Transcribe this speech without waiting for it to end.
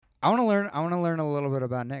I want to learn a little bit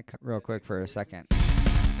about Nick real quick for a second.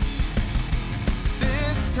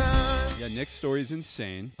 Yeah, Nick's story's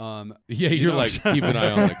insane. Yeah, you're like, keep an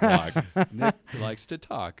eye on the clock. Nick likes to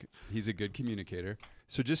talk. He's a good communicator.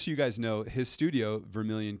 So just so you guys know, his studio,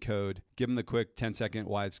 Vermilion Code, give him the quick 10-second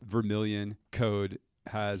why it's Vermilion Code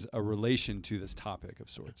has a relation to this topic of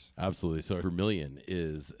sorts. Absolutely. So vermilion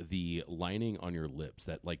is the lining on your lips,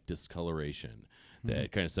 that like discoloration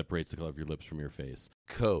that kind of separates the color of your lips from your face.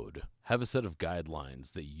 Code. Have a set of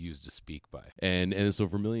guidelines that you use to speak by. And so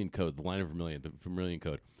vermilion code, the line of vermilion, the vermilion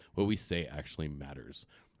code, what we say actually matters.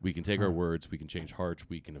 We can take our words, we can change hearts,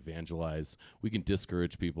 we can evangelize, we can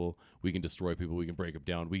discourage people, we can destroy people, we can break them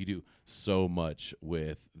down. We can do so much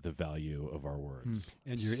with the value of our words.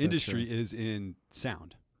 And your industry is in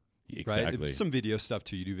sound. Exactly. Right? Some video stuff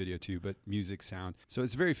too. You do video too, but music, sound. So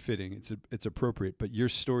it's very fitting. It's appropriate. But your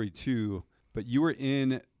story too. But you were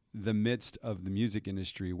in the midst of the music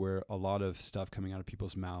industry where a lot of stuff coming out of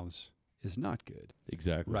people's mouths is not good.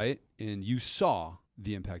 Exactly. Right? And you saw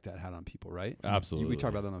the impact that had on people, right? Absolutely. We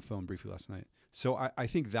talked about that on the phone briefly last night. So I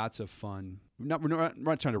think that's a fun. We're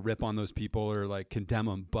not trying to rip on those people or like condemn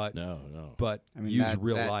them, but No. But I mean, use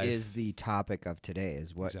real that life. is the topic of today.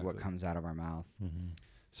 Is what Exactly. comes out of our mouth.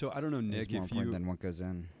 So I don't know, Nick, It's more if important you. than what goes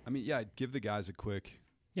in. I mean, yeah, give the guys a quick.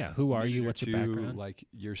 Yeah, who are you? minute or What's your two, background? Like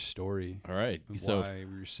your story. All right. Of So why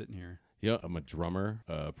we were sitting here. yeah, I'm a drummer,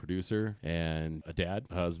 a producer, and a dad,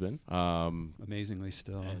 a husband. Amazingly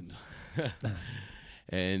still. And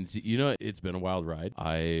and you know, it's been a wild ride.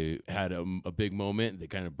 I had a big moment that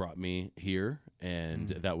kind of brought me here, and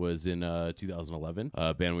that was in 2011.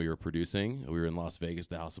 A band we were producing. We were in Las Vegas,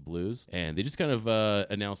 the House of Blues, and they just kind of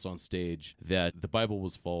announced on stage that the Bible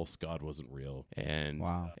was false, God wasn't real, and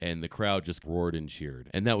and the crowd just roared and cheered.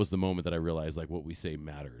 And that was the moment that I realized like what we say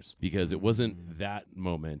matters, because it wasn't that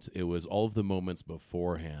moment. It was all of the moments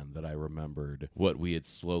beforehand that I remembered what we had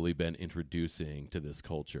slowly been introducing to this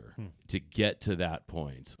culture to get to that point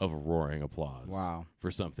of roaring applause for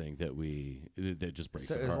something that just breaks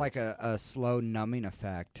So our it was hearts. like a slow numbing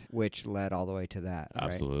effect, which led all the way to that. Right?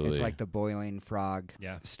 Absolutely. It's like the boiling frog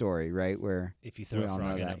story, right? Where If you throw we a all frog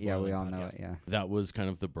know in that. a Yeah, we boiling all pot, know it. Yeah. That was kind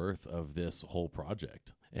of the birth of this whole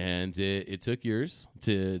project. And it took years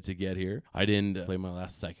to get here. I didn't play my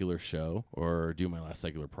last secular show or do my last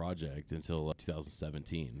secular project until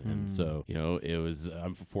 2017. And so, you know,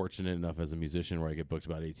 I'm fortunate enough as a musician where I get booked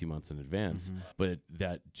about 18 months in advance. But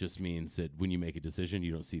that just means that when you make a decision,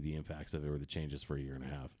 you don't see the impacts of it or the changes for a year and a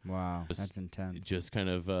half. Wow, that's intense. Just kind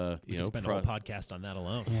of, We could spend a whole podcast on that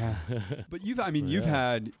alone. Yeah. But you've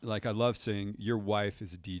had, like, I love saying your wife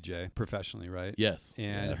is a DJ professionally, right? Yes.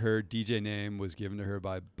 And her DJ name was given to her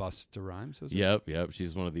by Busta Rhymes, was it? Yep.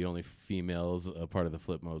 She's one of the only females part of the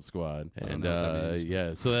Flip Mode squad, I don't and know what that means,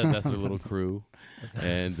 yeah, so that's her little crew.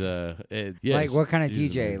 And yeah, Like what kind of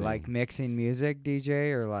she's DJ? amazing. Like mixing music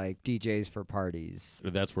DJ or like DJs for parties?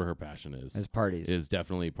 That's where her passion is. As parties. Is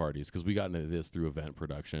definitely parties, because we got into this through event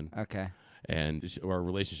production. Okay. And our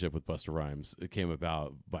relationship with Busta Rhymes came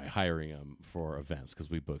about by hiring him for events, because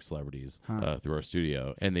we booked celebrities through our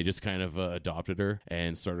studio. And they just kind of adopted her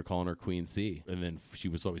and started calling her Queen C. And then she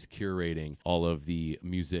was always curating all of the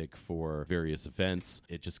music for various events.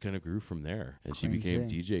 It just kind of grew from there. And she became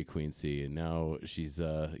DJ Queen C. And now she's,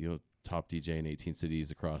 top DJ in 18 cities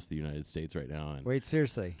across the United States right now. And Wait,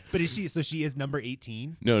 seriously? But she is number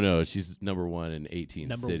 18? No, she's number one in 18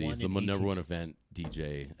 Number cities. one The in 18 number one cities. event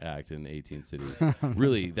DJ act in 18 cities.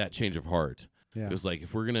 Really, that change of heart. Yeah. It was like,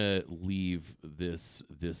 if we're gonna leave this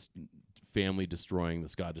family destroying,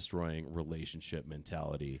 this God destroying relationship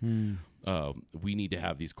mentality, we need to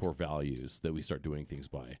have these core values that we start doing things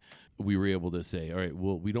by. We were able to say, all right,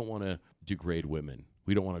 well, we don't want to degrade women.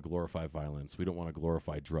 We don't want to glorify violence. We don't want to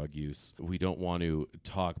glorify drug use. We don't want to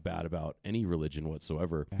talk bad about any religion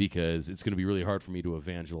whatsoever, because it's going to be really hard for me to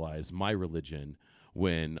evangelize my religion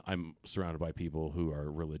when I'm surrounded by people who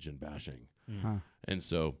are religion bashing. And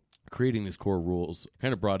so creating these core rules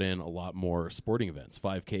kind of brought in a lot more sporting events,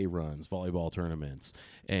 5K runs, volleyball tournaments,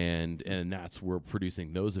 and that's where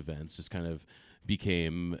producing those events just kind of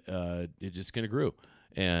became, it just kind of grew.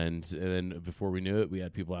 And then before we knew it, we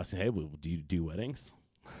had people asking, hey, well, do you do weddings?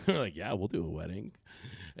 We're like, yeah, we'll do a wedding.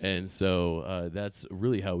 And so that's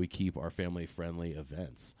really how we keep our family-friendly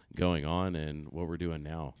events going on and what we're doing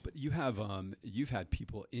now. But you have you've had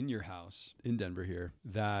people in your house in Denver here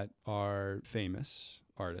that are famous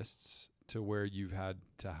artists, to where you've had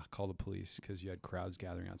to call the police because you had crowds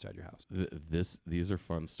gathering outside your house. These are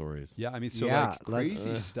fun stories. Yeah, I mean, so Yeah, like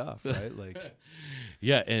crazy stuff, right? Like,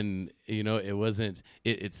 Yeah, and it wasn't.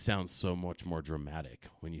 It sounds so much more dramatic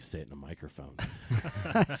when you say it in a microphone,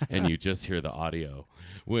 and you just hear the audio.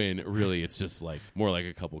 When really, it's just like more like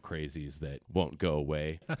a couple crazies that won't go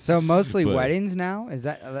away. So mostly But- weddings now? Is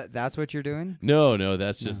that's what you're doing? No,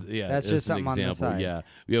 that's just That's just an something on the example. side.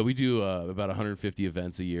 Yeah, we do about 150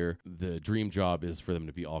 events a year. The dream job is for them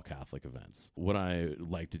to be all Catholic events. What I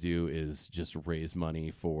like to do is just raise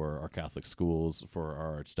money for our Catholic schools, for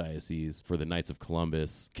our archdiocese, for the Knights of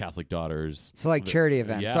Columbus, Catholic Daughters. So like charity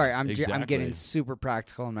events. Yeah, Sorry, I'm exactly. getting super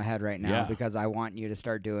practical in my head right now Yeah. because I want you to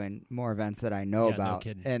start doing more events that I know Yeah, no about.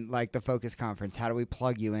 kidding. And like the Focus Conference, how do we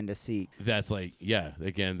plug you into Seek? That's like,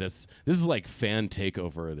 again, this is like fan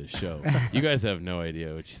takeover of the show. You guys have no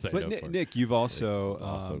idea what you signed but up for. Nick, you've also It's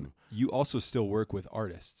awesome. you also still work with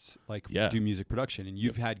artists, like Yeah. do music production, and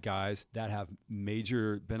you've had guys that have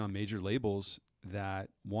been on major labels that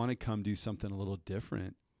want to come do something a little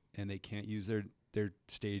different, and they can't use their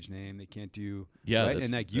stage name. They can't do right,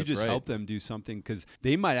 and like you that's just right. help them do something because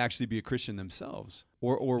they might actually be a Christian themselves,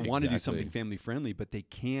 or want to do Exactly. something family friendly, but they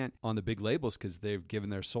can't on the big labels because they've given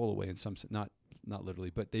their soul away in some not literally,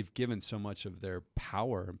 but they've given so much of their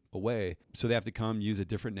power away, so they have to come use a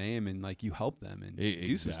different name, and like you help them and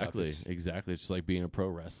do some stuff. Exactly. It's just like being a pro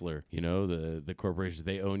wrestler. The corporations,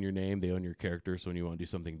 they own your name, they own your character. So when you want to do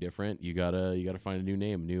something different, you gotta find a new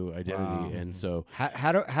name, new identity. Wow. And so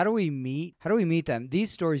How do we meet them? These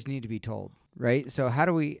stories need to be told, right? So how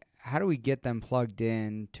do we get them plugged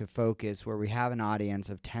in to Focus, where we have an audience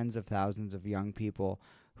of tens of thousands of young people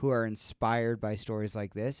who are inspired by stories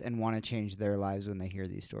like this and want to change their lives when they hear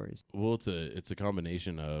these stories? well, it's a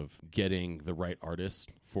combination of getting the right artist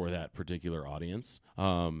for that particular audience.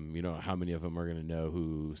 How many of them are going to know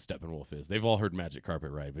who Steppenwolf is? They've all heard Magic Carpet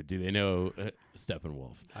Ride, but do they know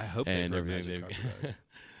Steppenwolf? I hope And they've heard everything Magic they've- Carpet Ride.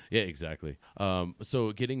 Yeah, exactly.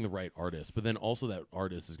 So getting the right artist, but then also that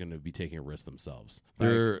artist is going to be taking a risk themselves.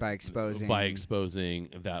 By exposing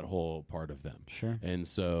that whole part of them. Sure. And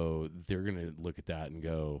so they're going to look at that and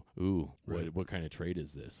go, "Ooh, Right. what kind of trade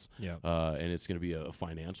is this?" Yeah. And it's going to be a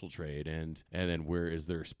financial trade, and then where is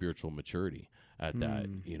their spiritual maturity at that?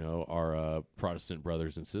 Our Protestant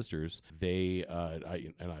brothers and sisters,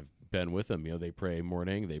 I've been with them. They pray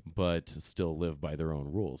morning, but still live by their own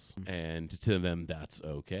rules, and to them that's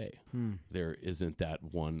okay. There isn't that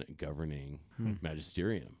one governing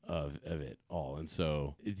magisterium of it all, and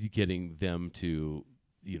so getting them to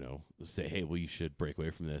say, hey, well, you should break away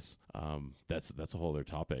from this. That's a whole other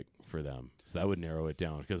topic for them. So that would narrow it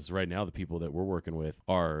down, because right now the people that we're working with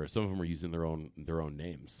some of them are using their own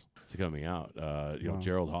names to coming out.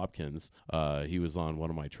 Gerald Hopkins, he was on one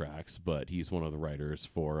of my tracks, but he's one of the writers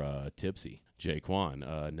for Tipsy. Jay Kwan,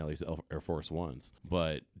 Nelly's Air Force Ones,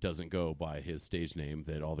 but doesn't go by his stage name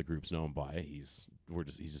that all the groups know him by. He's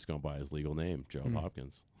just going by his legal name, Gerald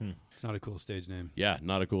Hopkins. It's not a cool stage name. Yeah,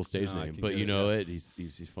 not a cool stage No, I name, can but get you it, know yeah. it.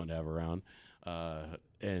 He's fun to have around,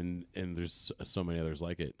 and there's so many others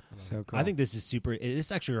like it. So cool. I think this is super.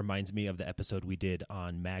 This actually reminds me of the episode we did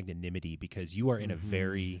on magnanimity, because you are in a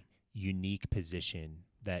very unique position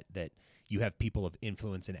that you have people of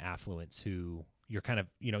influence and affluence who you're kind of,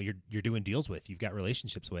 you're doing deals with, you've got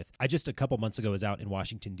relationships with. I just a couple months ago was out in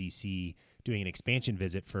Washington, D.C. doing an expansion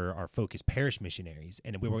visit for our Focus Parish missionaries.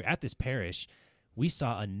 And we were at this parish. We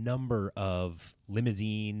saw a number of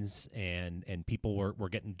limousines and people were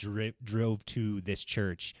getting drove to this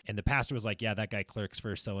church, and the pastor was like, yeah, that guy clerks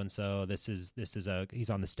for so and so, this is he's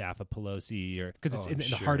on the staff of Pelosi, or because it's in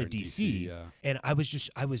the heart of DC. Yeah. And I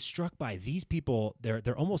was struck by these people.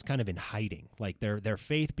 They're almost kind of in hiding, like their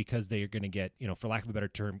faith, because they're going to get, for lack of a better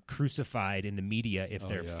term, crucified in the media if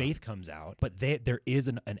their faith comes out. But there is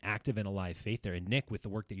an active and alive faith there. And Nick, with the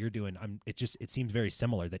work that you're doing, it seems very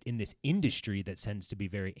similar, that in this industry that tends to be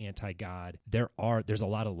very anti-God, there's a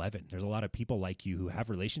lot of leaven. There's a lot of people like you who have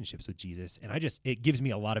relationships with Jesus. And it gives me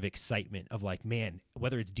a lot of excitement of like, man,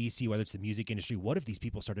 whether it's DC, whether it's the music industry, what if these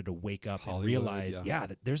people started to wake up and realize,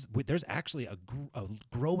 that there's actually a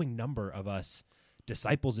growing number of us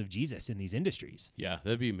disciples of Jesus in these industries. Yeah,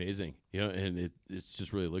 that'd be amazing. And it's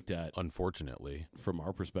just really looked at, unfortunately, from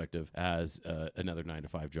our perspective, as another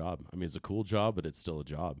 9-to-5 job. I mean, it's a cool job, but it's still a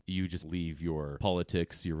job. You just leave your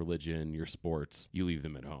politics, your religion, your sports, you leave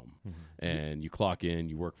them at home. And you clock in,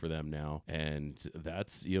 you work for them now. And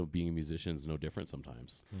that's, being a musician is no different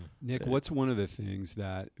sometimes. Nick, what's one of the things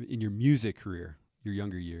that in your music career, your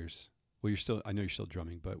younger years, I know you're still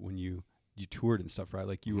drumming, but when you toured and stuff, right?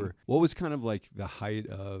 Like what was kind of like the height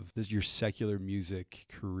of your secular music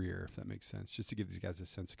career, if that makes sense, just to give these guys a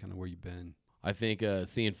sense of kind of where you've been? I think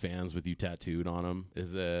seeing fans with you tattooed on them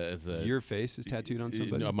is a Your face is tattooed on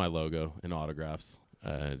somebody? my logo and autographs.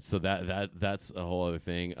 So that's a whole other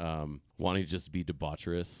thing. Wanting to just be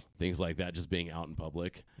debaucherous, things like that, just being out in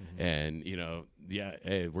public, and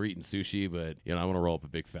hey, we're eating sushi, but I want to roll up a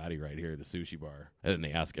big fatty right here at the sushi bar, and then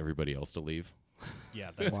they ask everybody else to leave. Yeah,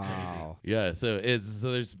 that's crazy. Yeah, so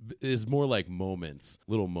there's more like moments,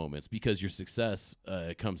 little moments, because your success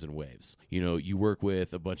comes in waves. You work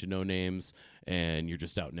with a bunch of no names, and you're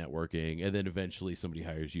just out networking, and then eventually somebody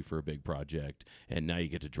hires you for a big project, and now you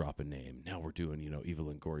get to drop a name. Now we're doing Eva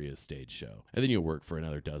Longoria's stage show, and then you work for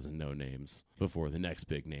another dozen no names before the next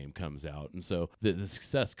big name comes out, and so the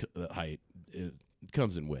success height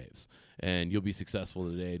comes in waves, and you'll be successful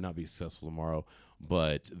today, not be successful tomorrow.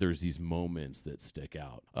 But there's these moments that stick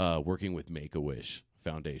out. Working with Make-A-Wish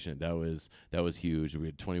Foundation, that was huge. We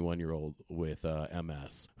had a 21-year-old with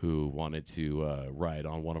MS who wanted to ride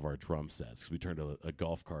on one of our drum sets, because we turned a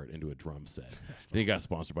golf cart into a drum set. Then he got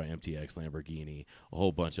sponsored by MTX, Lamborghini, a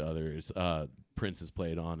whole bunch of others. Prince has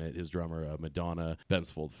played on it. His drummer, Madonna,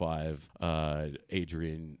 Bensfold 5,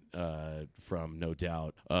 Adrian from No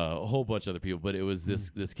Doubt, a whole bunch of other people. But it was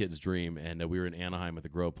this kid's dream, and we were in Anaheim at the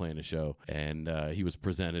Grove playing a show, and he was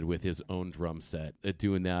presented with his own drum set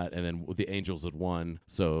doing that, and then the Angels had won,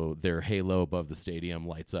 so their halo above the stadium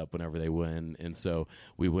lights up whenever they win, and so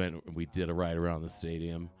we did a ride around the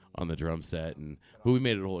stadium on the drum set, but we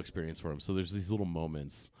made it a whole experience for him. So there's these little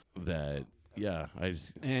moments that. Yeah,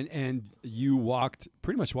 and you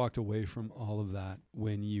pretty much walked away from all of that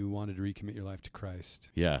when you wanted to recommit your life to Christ.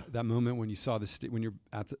 Yeah, that moment when you saw when you're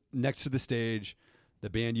next to the stage, the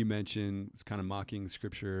band you mentioned was kind of mocking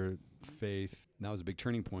Scripture, faith. And that was a big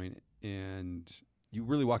turning point, and you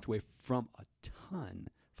really walked away from a ton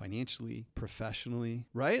financially, professionally,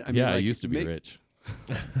 right? I used to be rich.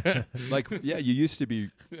 You used to be.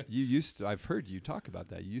 I've heard you talk about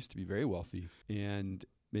that. You used to be very wealthy, and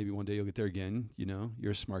maybe one day you'll get there again.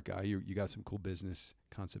 You're a smart guy. You got some cool business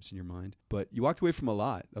concepts in your mind, but you walked away from a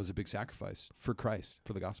lot. That was a big sacrifice for Christ,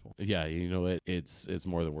 for the gospel. Yeah, it's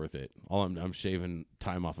more than worth it. I'm shaving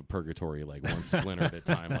time off of purgatory, like one splinter at a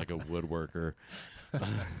time, like a woodworker,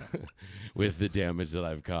 with the damage that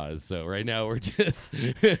I've caused. So right now we're just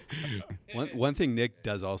one thing Nick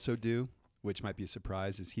does also do, which might be a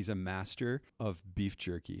surprise, is he's a master of beef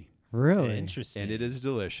jerky. Really? Interesting. And it is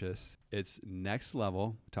delicious. It's next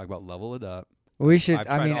level. Talk about level it up. We should. I've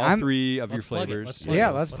tried all three of your flavors.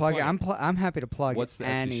 Let's plug it. I'm happy to plug. What's the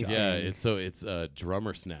Etsy shop? Yeah, it's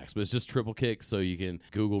drummer snacks, but it's just Triple Kick. So you can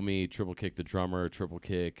Google me, Triple Kick the drummer, Triple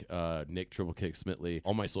Kick Nick, Triple Kick Smitley.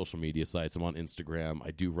 All my social media sites. I'm on Instagram.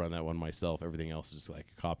 I do run that one myself. Everything else is just like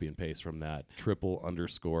a copy and paste from that.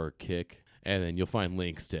 Triple_kick. And then you'll find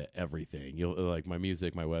links to everything. You'll like my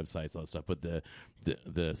music, my websites, all that stuff. But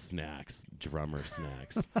the snacks, drummer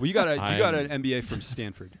snacks. Well, you got an MBA from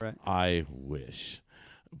Stanford, right? I wish,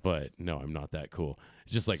 but no, I'm not that cool.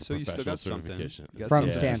 It's just like a professional certification from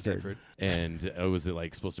Stanford. And was it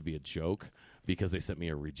like supposed to be a joke because they sent me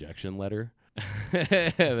a rejection letter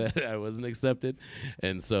that I wasn't accepted,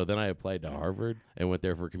 and so then I applied to Harvard and went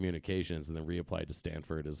there for communications, and then reapplied to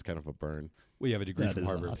Stanford as kind of a burn. Well, you have a degree that from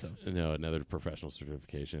Harvard. Awesome. No, another professional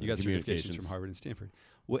certification. You got certifications from Harvard and Stanford.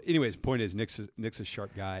 Well, anyways, point is, Nick's a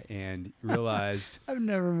sharp guy, and realized I've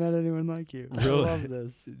never met anyone like you. I love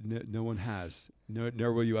this. No one has.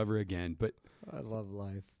 Nor will you ever again. But I love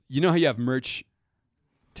life. You know how you have merch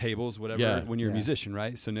tables, whatever, Yeah. when you're a musician,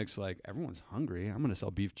 right? So Nick's like, everyone's hungry. I'm going to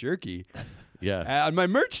sell beef jerky. Yeah. On my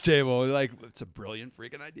merch table. Like, it's a brilliant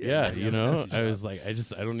freaking idea. Yeah, I was like, I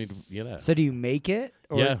don't need to, So do you make it?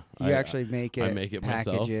 Or Yeah, you actually make it? I make it package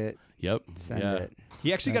myself. it. Yep. Send yeah. it.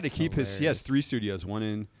 He actually got to That's keep he has hilarious. 3 studios, one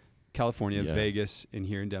in California, Yeah. Vegas, and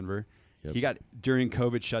here in Denver. Yep. He got, during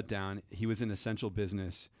COVID shutdown, he was in essential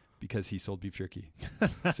business because he sold beef jerky.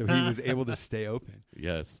 So he was able to stay open.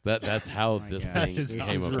 Yes. That's how this God. thing This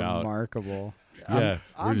came is about. remarkable. Yeah.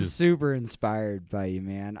 I'm super inspired by you,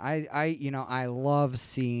 man. I love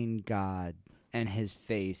seeing God and his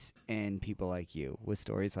face in people like you with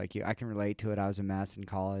stories like you. I can relate to it. I was a mess in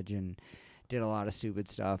college and did a lot of stupid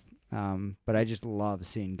stuff. But I just love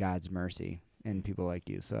seeing God's mercy in people like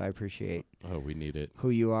you. So I appreciate Oh, we need it.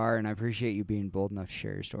 who you are, and I appreciate you being bold enough to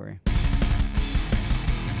share your story.